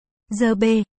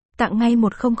zbet, tặng ngay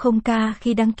 100k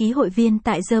khi đăng ký hội viên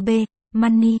tại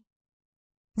zbet.money.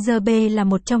 zbet là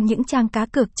một trong những trang cá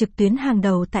cược trực tuyến hàng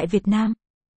đầu tại Việt Nam.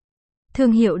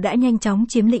 Thương hiệu đã nhanh chóng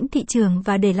chiếm lĩnh thị trường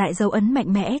và để lại dấu ấn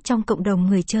mạnh mẽ trong cộng đồng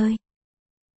người chơi.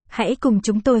 Hãy cùng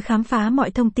chúng tôi khám phá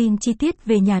mọi thông tin chi tiết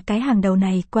về nhà cái hàng đầu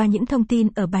này qua những thông tin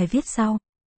ở bài viết sau.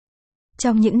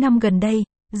 Trong những năm gần đây,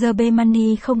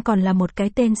 zbet.money không còn là một cái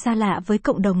tên xa lạ với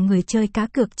cộng đồng người chơi cá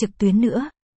cược trực tuyến nữa.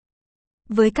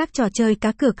 Với các trò chơi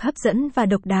cá cược hấp dẫn và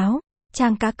độc đáo,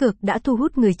 trang cá cược đã thu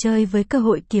hút người chơi với cơ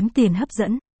hội kiếm tiền hấp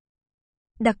dẫn.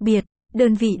 Đặc biệt,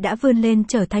 đơn vị đã vươn lên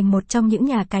trở thành một trong những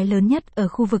nhà cái lớn nhất ở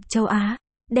khu vực châu Á,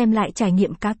 đem lại trải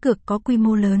nghiệm cá cược có quy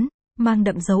mô lớn, mang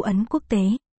đậm dấu ấn quốc tế.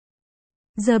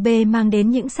 zbet mang đến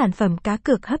những sản phẩm cá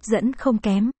cược hấp dẫn không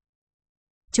kém.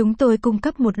 Chúng tôi cung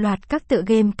cấp một loạt các tựa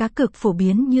game cá cược phổ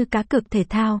biến như cá cược thể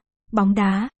thao, bóng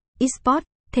đá, eSports,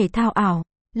 thể thao ảo,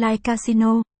 live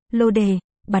casino, lô đề,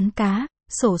 bắn cá,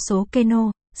 xổ số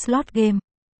keno, slot game.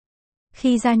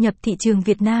 Khi gia nhập thị trường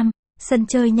Việt Nam, sân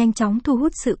chơi nhanh chóng thu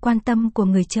hút sự quan tâm của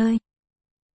người chơi.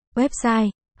 Website: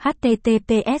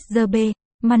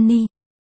 https://zbet.money